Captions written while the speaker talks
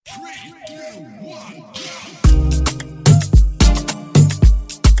So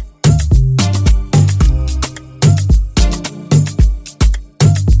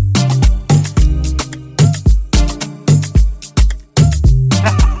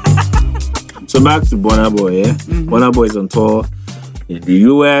back to Burna Boy, yeah? Mm-hmm. Burna Boy is on tour in the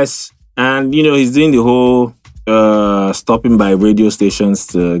US, and he's doing the whole stopping by radio stations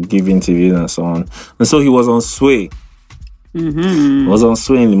to give interviews and so on. And so he was on Sway. Mm-hmm. He was on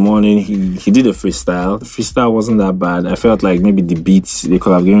Sway in the morning. He did a freestyle. The freestyle wasn't that bad. I felt like maybe the beats, they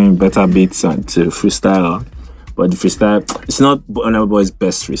could have given him better beats to freestyle. But the freestyle, it's not Burna Boy's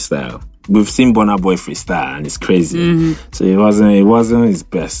best freestyle. We've seen Burna Boy freestyle and it's crazy. Mm-hmm. So it wasn't his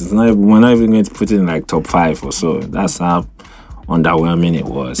best. We're not even going to put it in like top 5 or so. That's how underwhelming it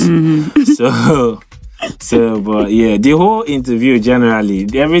was. Mm-hmm. But yeah, the whole interview generally,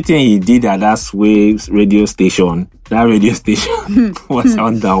 everything he did at that Sway radio station was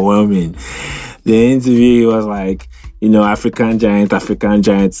underwhelming. The interview was like, African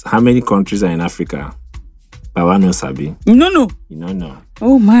giants. How many countries are in Africa? Baba no sabi. No. No.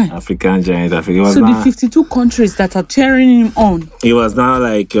 Oh my. African giant. So the 52 countries that are cheering him on. He was not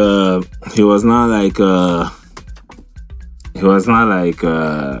like the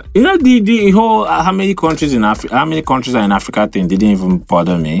whole how many countries are in Africa thing didn't even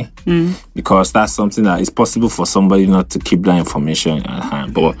bother me, because that's something that is possible for somebody not to keep that information at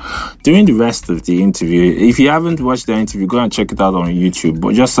hand. But during the rest of the interview, if you haven't watched the interview, go and check it out on YouTube.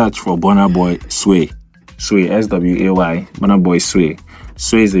 But just search for Burna Boy Sway, Sway, S-W-A-Y, Burna Boy Sway.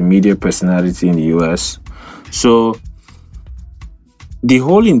 Sway is a media personality in the US. So the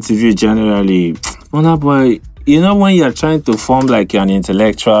whole interview generally, Burna Boy, when you're trying to form like you're an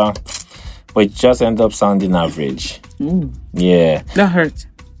intellectual, but you just end up sounding average. Yeah. That hurt.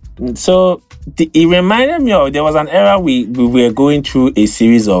 So it reminded me of, there was an era we were going through a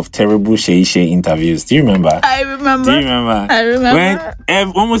series of terrible Shay interviews. Do you remember? I remember. Do you remember? I remember.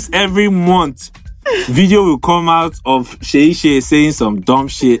 When almost every month, video will come out of Shay saying some dumb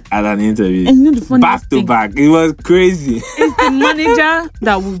shit at an interview. And the funny back to back. It was crazy. It's the manager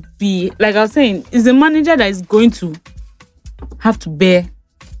that would be, like I was saying, it's the manager that is going to have to bear.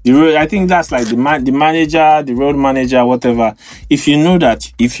 I think that's like the manager, the road manager, whatever. If you know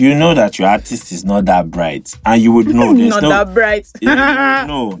that your artist is not that bright, and you would know, that bright.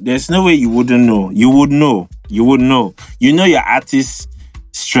 No, there's no way you wouldn't know. You would know. You know your artist's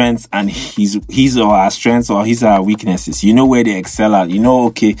strengths and his or her strengths or his or her weaknesses. You know where they excel at.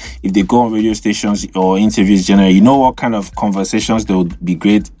 Okay, if they go on radio stations or interviews generally, what kind of conversations they would be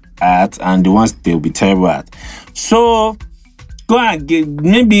great at and the ones they'll be terrible at. So go and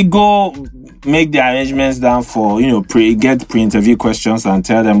go make the arrangements down for, get pre-interview questions and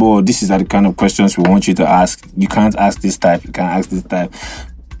tell them, this is the kind of questions we want you to ask. You can't ask this type. You can't ask this type.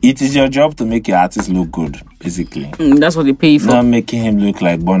 It is your job to make your artist look good, basically. That's what they pay you for. Not making him look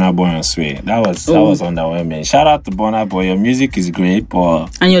like Burna Boy and Sway. That was underwhelming. Shout out to Burna Boy. Your music is great, but...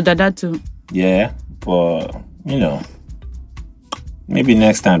 And your dada too. Yeah, but, maybe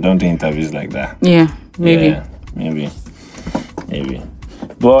next time don't do interviews like that. Yeah, maybe. Yeah, maybe.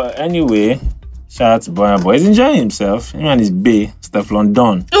 But anyway, shout out to Burna Boy. He's enjoying himself. Him and his bae, Stefflon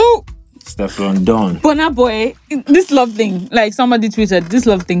Don. Oh! Stefflon Don. Burna Boy, this love thing, like somebody tweeted, this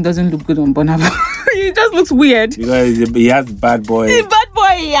love thing doesn't look good on Burna Boy. It just looks weird. Because he has bad boy. He's bad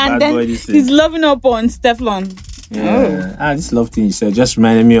boy, and then he's loving up on Stefflon. Yeah. This love thing you said just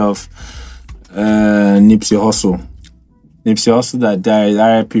reminded me of Nipsey Hussle. Nipsey Hussle that died.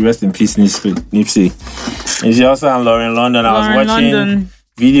 R.I.P. Rest in peace, Nipsey. Nipsey Hussle and Lauren London. I was watching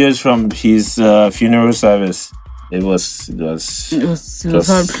videos from his funeral service. It was hard.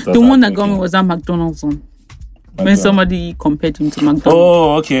 The one that got me was that McDonald's one. When somebody compared him to McDonald's.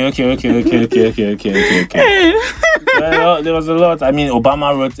 Oh, okay. Well, there was a lot. I mean,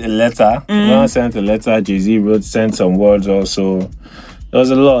 Obama wrote a letter. Obama sent a letter. Jay-Z sent some words also. There was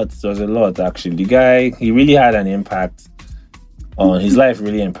a lot, actually. The guy, he really had an impact on his life,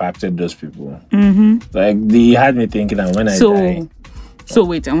 really impacted those people. Mm-hmm. Like, he had me thinking that when I die... So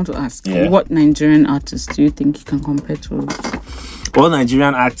wait, I want to ask, what Nigerian artists do you think you can compare to? What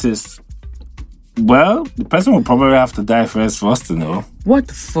Nigerian artists? Well, the person will probably have to die first for us to know. What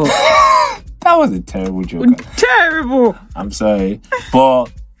the fuck? That was a terrible joke. Terrible! I'm sorry.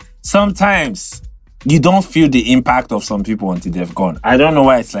 But sometimes you don't feel the impact of some people until they've gone. I don't know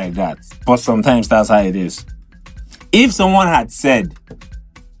why it's like that, but sometimes that's how it is. If someone had said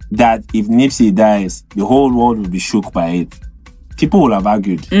that if Nipsey dies, the whole world would be shook by it, people will have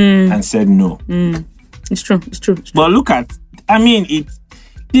argued and said no. It's true. But look at,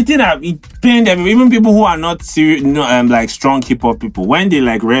 the thing that it pained everyone, even people who are not serious, like strong hip hop people, when they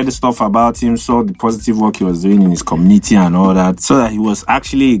like read stuff about him, saw the positive work he was doing in his community and all that, so that he was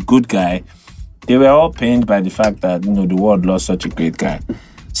actually a good guy, they were all pained by the fact that the world lost such a great guy.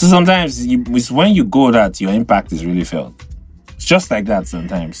 So sometimes it's when you go that your impact is really felt. It's just like that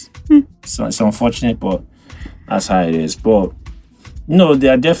sometimes. So it's unfortunate, but that's how it is. But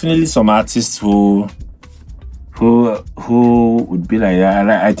there are definitely some artists who would be like that.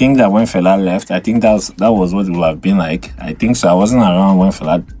 I think that when Fela left, I think that was what it would have been like. I think so. I wasn't around when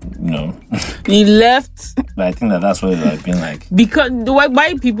Fela, he left. But I think that's what it would have been like. Because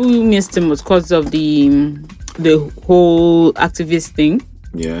why people missed him was because of the whole activist thing.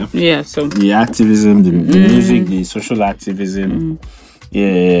 Yeah. So the activism, the music, the social activism.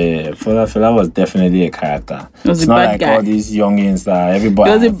 Yeah. Fela was definitely a character. It's not bad like guy. all these youngins that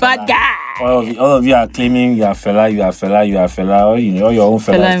everybody. He was a bad guy. All of you are claiming you are Fela. All your own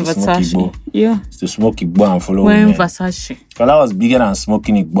Fela is to smoke Igbo. Yeah. It's to smoke Igbo and follow Wearing women. Versace. Fela was bigger than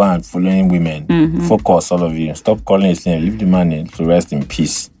smoking Igbo and following women. Focus, all of you. Stop calling his name. Leave the man to rest in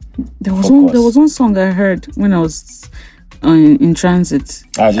peace. There was one song I heard when I was in transit,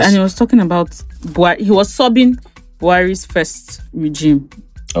 and he was talking about Buhari. He was subbing Buhari's first regime.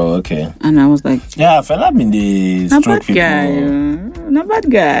 Oh, okay. And I was like, yeah, Fela been the stroke people. Not bad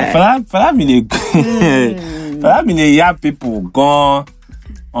guy. Fela been the Fela been the yap people gone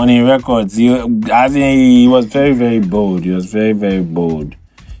on his records. He was very, very bold. He was very, very bold.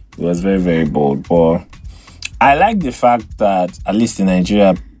 But I like the fact that at least in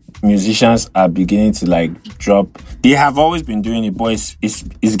Nigeria, musicians are beginning to like drop. They have always been doing it, but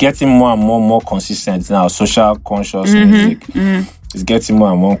it's getting more and more consistent now. Social conscious music. It's getting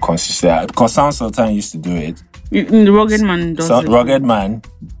more and more consistent. Because Sound Sultan used to do it. The Rugged Man does it. Rugged Man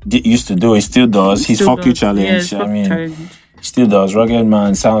used to do it. Still does. His Fuck You Challenge. Challenge. Still does. Rugged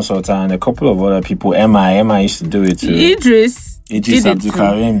Man, Sound Sultan, a couple of other people. Emma used to do it too. Idris Abdul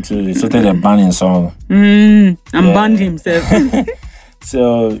Karim too. He started a banning song. And banned himself.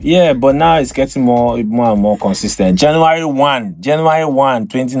 So yeah, but now it's getting more and more consistent. January 1,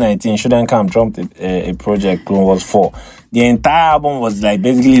 2019, Shouldn't Come dropped a project, Clone Wars 4. The entire album was like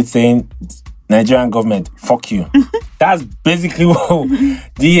basically saying, Nigerian government, fuck you. That's basically what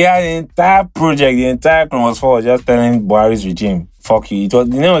the entire project, the entire Clone Wars 4 was just telling Buhari's regime, fuck you. It was,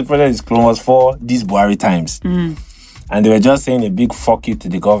 the name of the project is Clone Wars 4, these Buhari times. And they were just saying a big fuck you to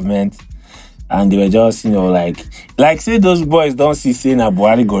the government. And they were just, like say those boys don't see saying that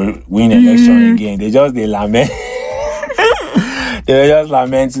Buhari go win election again. They lament. They were just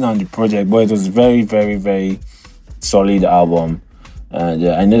lamenting on the project. But it was very, very, very solid album. And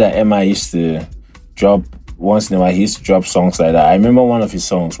I know that Emma used to drop, once in a while, he used to drop songs like that. I remember one of his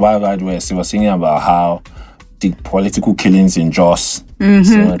songs, Wild Wild West, he was singing about how the political killings in Jos.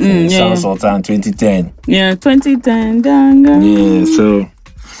 Sound Sultan 2010. Yeah, 2010. Yeah, so...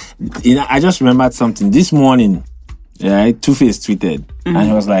 I just remembered something this morning. Yeah, Two-Face tweeted, and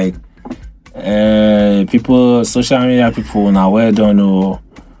he was like, "People, social media people, on our way don't know,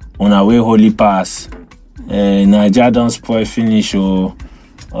 on our way holy pass. Nigeria don't spoil finish or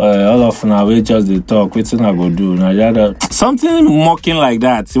all of our way just they talk. What's I go do? Nigeria something mocking like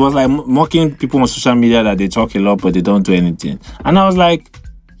that. It was like mocking people on social media that they talk a lot but they don't do anything. And I was like,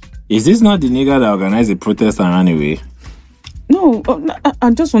 is this not the nigga that organized the protest and ran away? No,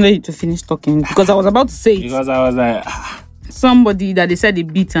 I just wanted you to finish talking because I was about to say it. Because I was like... Somebody that they said they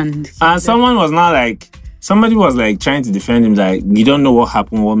beat and someone was not like... Somebody was like trying to defend him like, you don't know what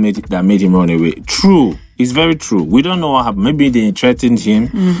happened, what made him run away. True. It's very true. We don't know what happened. Maybe they threatened him.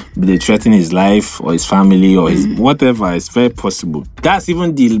 They threatened his life or his family or his whatever. It's very possible. That's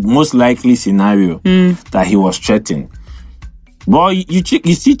even the most likely scenario that he was threatened. But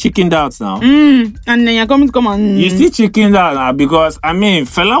you see chicken doubts now. And then you're coming to come on. You see chicken out now because,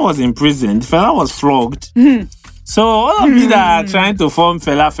 Fela was imprisoned. Fela was flogged. So all of you that are trying to form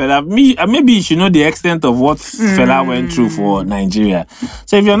Fela, maybe you should know the extent of what Fela went through for Nigeria.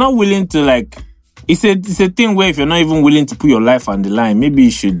 So if you're not willing to it's a thing where if you're not even willing to put your life on the line, maybe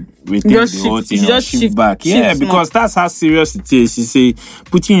you should rethink the whole thing or shift back. Yeah, because that's how serious it is. You say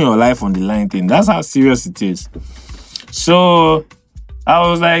putting your life on the line thing. That's how serious it is. So I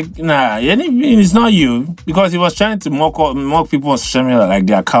was like, nah, it's not you. Because he was trying to mock people on social media like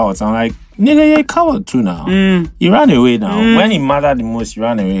they're cowards. I'm like, nigga, you're a coward too now. You ran away now. When he mattered the most, you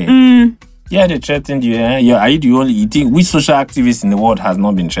ran away. Yeah, they threatened you. Are you the only... You think which social activist in the world has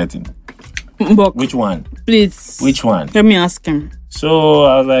not been threatened? But which one? Please. Which one? Let me ask him. So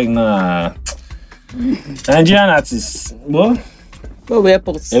I was like, nah. Nigerian artists, well...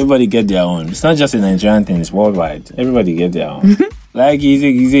 Everybody get their own. It's not just a Nigerian thing, it's worldwide. Everybody get their own. Like,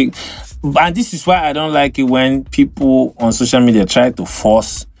 and this is why I don't like it when people on social media try to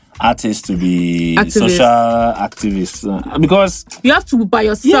force artists to be social activists. Because you have to, by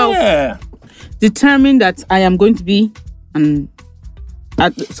yourself, determine that I am going to be a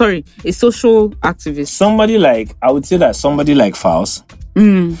social activist. I would say that somebody like Faust.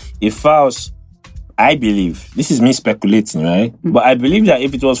 If Faust, I believe, this is me speculating, right? But I believe that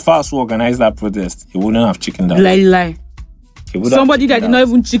if it was Faust who organized that protest, he wouldn't have chickened out. Lie. Somebody that did not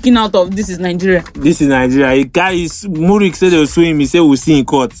even chicken out of this is Nigeria. A guy is Murik said they will sue him. He said we'll see in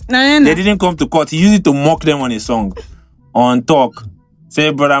court. They didn't come to court. He used it to mock them on a song, on talk.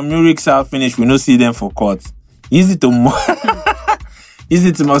 Say, brother, Murik's out finished. We don't see them for court. He used it to mock.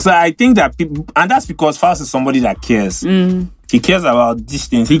 So I think that people, and that's because Faust is somebody that cares. He cares about these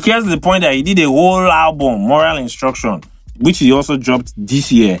things. He cares to the point that he did a whole album, Moral Instruction, which he also dropped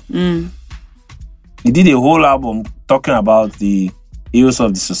this year. He did a whole album talking about the ills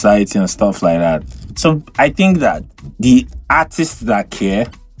of the society and stuff like that. So I think that the artists that care,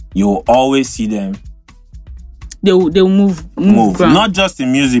 you'll always see them. They'll move. Not just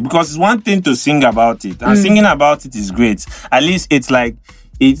in music, because it's one thing to sing about it, and singing about it is great. At least it's like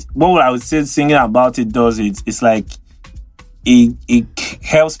what I would say singing about it does. It's like it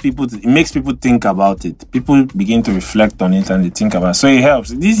helps people. It makes people think about it. People begin to reflect on it and they think about it. So it helps.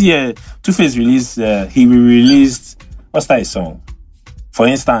 This year, Two-Face released. He released, what's that song? For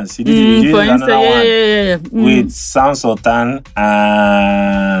instance, he did another one with Sound Sultan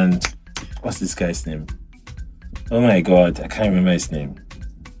and what's this guy's name? Oh my God, I can't remember his name.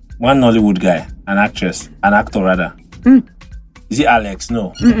 One Nollywood guy, an actor rather. Is it Alex?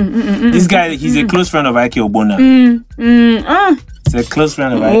 No. This guy, he's a close friend of Ike Obona. He's a close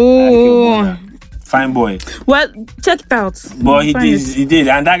friend of Ike Obona. Fine boy. Well, check it out. But he did.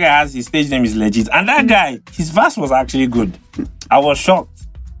 And that guy his stage name is legit. And that guy, his verse was actually good. I was shocked.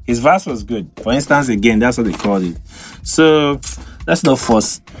 His verse was good. For instance, again, that's what they called it. So, let's not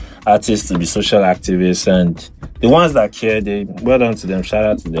force artists to be social activists. And the ones that care, well done to them. Shout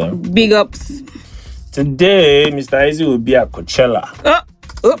out to them. Big ups. Today, Mr. Easy will be at Coachella.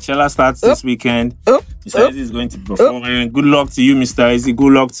 Coachella starts this weekend. Mr. Easy is going to perform. Good luck to you, Mr. Easy.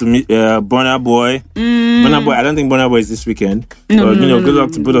 Good luck to Burna Boy. Burna Boy, I don't think Burna Boy is this weekend. Good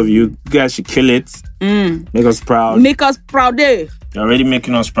luck to both of you. You guys should kill it. Make us proud. Make us proud, eh? You're already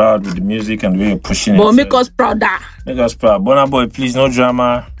making us proud with the music and the way you're pushing it. But make us prouder. Make us proud. Burna Boy, please, no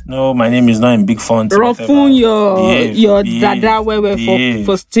drama. No, my name is not in big font. Ruffle your dada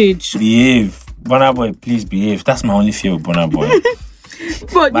for stage. Behave. Burna Boy, please behave. That's my only fear with Burna Boy.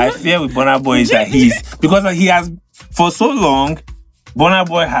 But my fear with Burna Boy is that because he has, for so long, Burna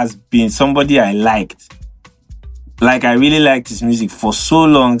Boy has been somebody I liked. Like, I really liked his music for so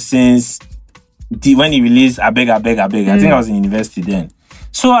long since when he released I Beg. I think I was in university then.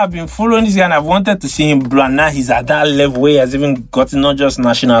 So I've been following this guy and I've wanted to see him blow. And now he's at that level where he has even gotten not just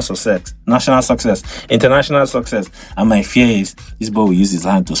national success, international success. And my fear is this boy will use his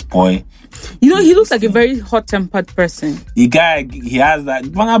hand to spoil. He looks like a very hot-tempered person. The guy, he has that.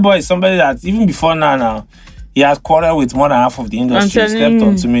 Burna Boy is somebody that even before now, he has quarreled with more than half of the industry, stepped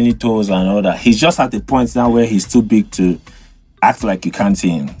on too many toes and all that. He's just at the point now where he's too big to act like you can't see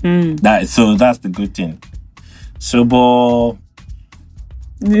him. So that's the good thing. So, but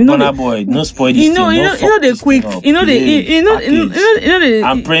Burna Boy, no spoil this thing.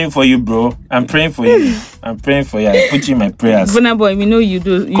 I'm praying for you, bro. I'm praying for you. I put you in my prayers. Burna Boy, we know you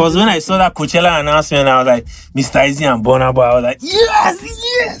do. Because when I saw that Coachella announcement, I was like, Mr. Easy and Burna Boy. I was like, yes.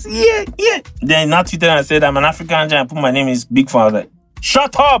 Then not Twitter and said I'm an African giant. I put my name in big font. I was like,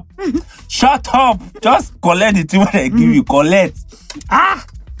 shut up. Just collect the thing when I give you. Collect.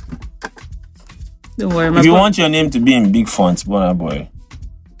 Don't worry, if you want your name to be in big fonts, Burna Boy,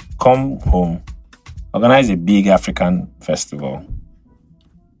 come home. Organize a big African festival.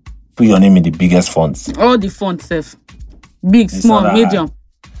 Put your name in the biggest fonts. All the fonts, Seth. Big, small, medium.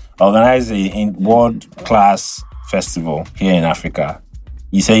 Organize a world-class festival here in Africa.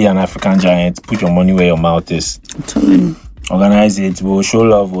 You say you're an African giant. Put your money where your mouth is. I'm telling you. Organize it. We'll show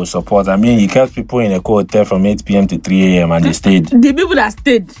love. We'll support. I mean, you kept people in a hotel from 8 p.m. to 3 a.m. and they stayed. The people that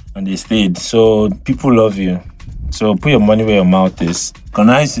stayed. And they stayed. So people love you. So put your money where your mouth is.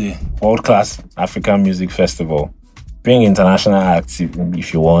 Organize a world-class African music festival. Bring international acts if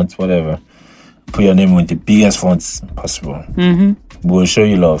you want, whatever. Put your name with the biggest fonts possible. We'll show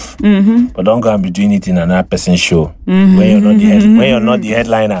you love. But don't go and be doing it in another person's show when you're not the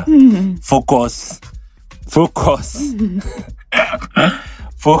headliner. Focus. To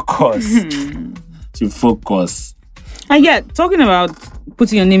focus. And yeah, talking about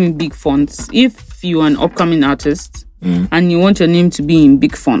putting your name in big fonts, if you're an upcoming artist, and you want your name to be in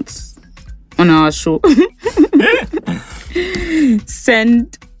big fonts on our show,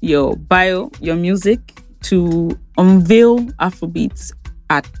 send your bio, your music to Unveal Afrobeats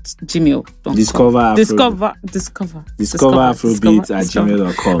at gmail.com. Discover Afrobeats at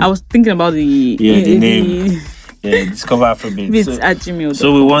gmail.com. I was thinking about the name. Discover Afrobeats at gmail.com.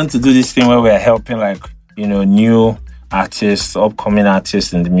 So we want to do this thing where we're helping new artists, upcoming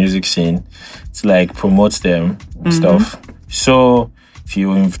artists in the music scene to promote them and stuff. So if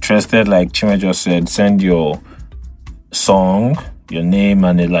you're interested, like Chima just said, send your song, your name,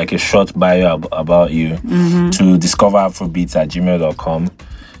 and a short bio about you to discoverafrobeats at gmail.com.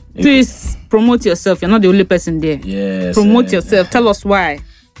 Please promote yourself. You're not the only person there. Yes. Promote yourself. Tell us why.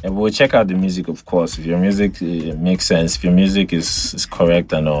 And we'll check out the music, of course. If your music makes sense, if your music is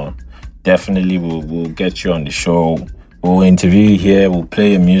correct and all, definitely we'll get you on the show. We'll interview you here. We'll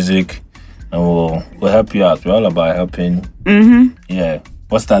play your music, and we'll help you out. We're all about helping. Yeah.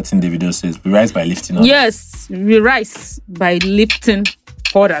 What's that thing the video says? We rise by lifting others. Yes, we rise by lifting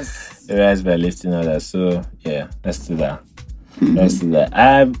others. We rise by lifting others. So yeah, let's do that. Let's do that.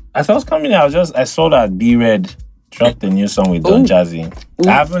 As I was coming out, I saw that B-Red dropped a new song with Don Jazzy.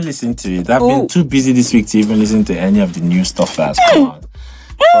 I haven't listened to it. I've been too busy this week to even listen to any of the new stuff that's come on.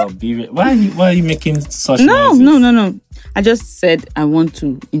 Why are you making such noises? No. I just said I want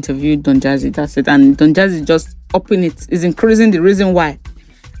to interview Don Jazzy. That's it. And Don Jazzy just upping it. Is increasing the reason why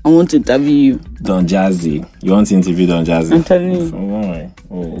I want to interview you. Don Jazzy. You want to interview Don Jazzy? I'm telling you.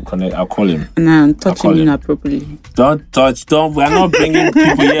 I'll call him. And I'm touching him inappropriately. Don't touch. We're not bringing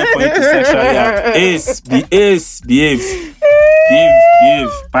people here for you to sexually act. Behave.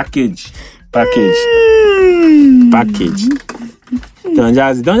 Package. Don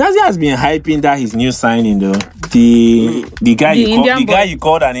Jazzy has been hyping that his new signing though. The guy you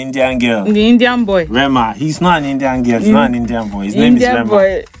called an Indian girl. The Indian boy. Rema. He's not an Indian girl. He's not an Indian boy. His name is Rema.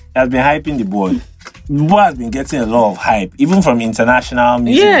 Boy. He has been hyping the boy. The boy has been getting a lot of hype, even from international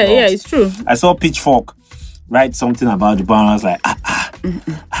music. Yeah, it's true. I saw Pitchfork write something about the boy, and I was like,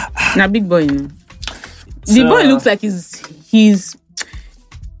 Now big boy, you know. The boy looks like he's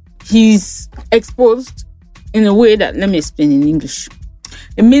exposed in a way that, let me explain in English.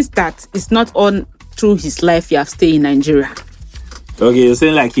 It means that it's not all through his life he has stayed in Nigeria. Okay, you're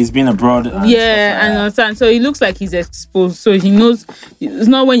saying like he's been abroad. Yeah, I understand. So he looks like he's exposed. So he knows. It's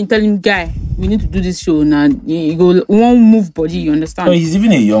not when you tell him, guy, we need to do this show now. You go, won't move body. You understand? No, he's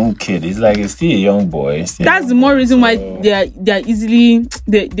even a young kid. He's still a young boy. That's the more reason why they're easily.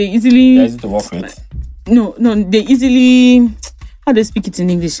 They're easy to work with. No, they easily. How do they speak it in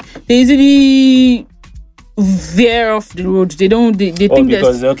English? They easily veer off the road. They don't. They think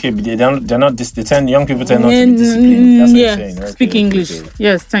because they're not. They tend young people tend not to be disciplined. That's what you're saying. Speak English. Okay.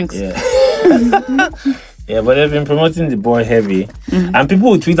 Yes, thanks. Yeah. Yeah, but they've been promoting the boy heavy, and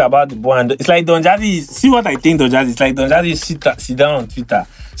people will tweet about the boy. And it's like Don Jazzy. See what I think, Don Jazzy. It's like Don Jazzy sit down on Twitter,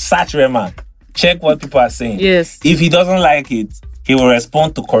 search Rema, check what people are saying. Yes. If he doesn't like it, he will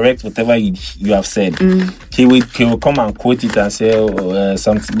respond to correct whatever you have said. He will come and quote it and say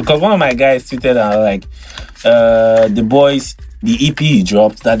something. Because one of my guys tweeted the boys, the EP he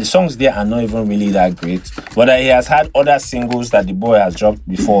dropped, that the songs there are not even really that great, but that he has had other singles that the boy has dropped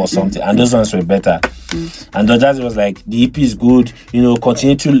before or something, and those ones were better. And Don Jazzy was like, the EP is good,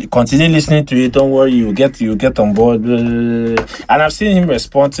 continue listening to it, don't worry, you get on board. And I've seen him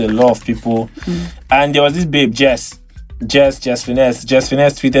respond to a lot of people. And there was this babe, Jess Finesse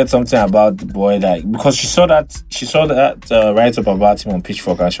tweeted something about the boy, that because she saw that write up about him on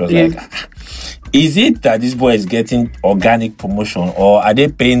Pitchfork, and she was like, is it that this boy is getting organic promotion, or are they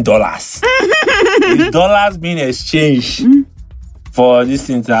paying dollars? Is dollars being exchanged for this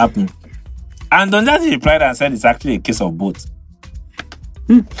thing to happen? And Don Jazzy replied and said it's actually a case of both.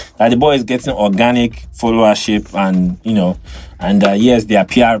 That the boy is getting organic followership, and yes, their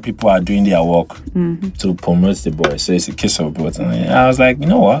PR people are doing their work to promote the boy. So it's a case of both. And I was like, you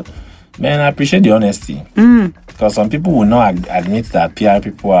know what, man, I appreciate the honesty. Because some people will not admit that PR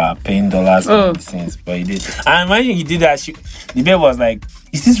people are paying dollars for these things, but he did. And when he did that, the babe was like,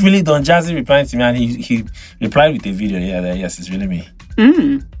 "Is this really Don Jazzy replying to me?" And he replied with a video. Yeah, yes, it's really me.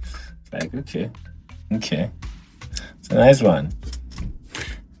 Like, okay, it's a nice one.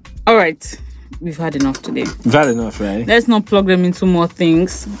 All right, we've had enough today. We've had enough, right? Let's not plug them into more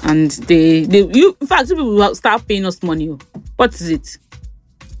things. And in fact, people will start paying us money. What is it?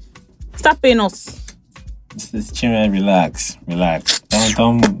 Start paying us. This children, relax.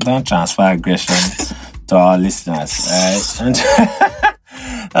 Don't transfer aggression to our listeners, right?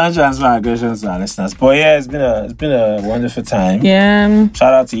 Don't transfer aggressions to our listeners. But yeah, it's been a wonderful time. Yeah.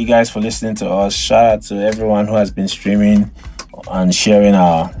 Shout out to you guys for listening to us. Shout out to everyone who has been streaming and sharing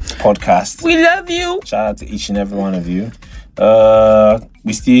our podcast. We love you. Shout out to each and every one of you. We're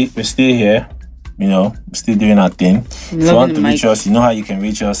still here. We're still doing our thing. If you want to reach us, you know how you can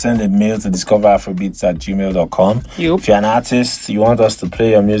reach us. Send a mail to discoverafrobeats@gmail.com. Yep. If you're an artist, you want us to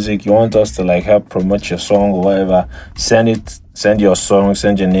play your music, you want us to help promote your song or whatever, send your song,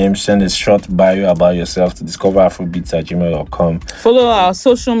 send your name, send a short bio about yourself to discoverafrobeats@gmail.com. Follow our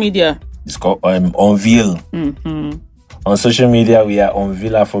social media. Unveal. Mm-hmm. On social media, we are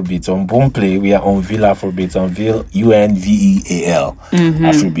Unveal Afrobeats. On Boomplay, we are Unveal Afrobeats. Unveal, Unveal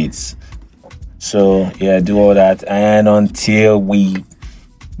Afrobeats. So, yeah, do all that. And until we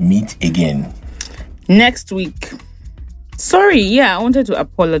meet again. Next week. Sorry, I wanted to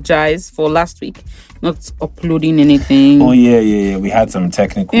apologize for last week not uploading anything. Oh, yeah. We had some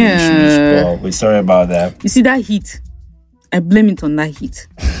technical issues, but we're sorry about that. You see that heat? I blame it on that heat.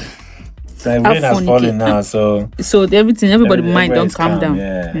 The rain has fallen now, so everybody mind don't calm down.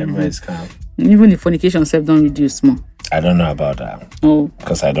 Yeah, everybody's calm. Even the fornication self don't reduce more. I don't know about that. Oh,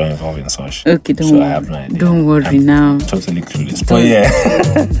 because I don't involve in such. Okay, don't worry. I have no idea. Don't worry now. Totally clueless. But yeah.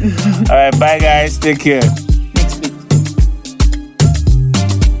 All right, bye guys. Take care.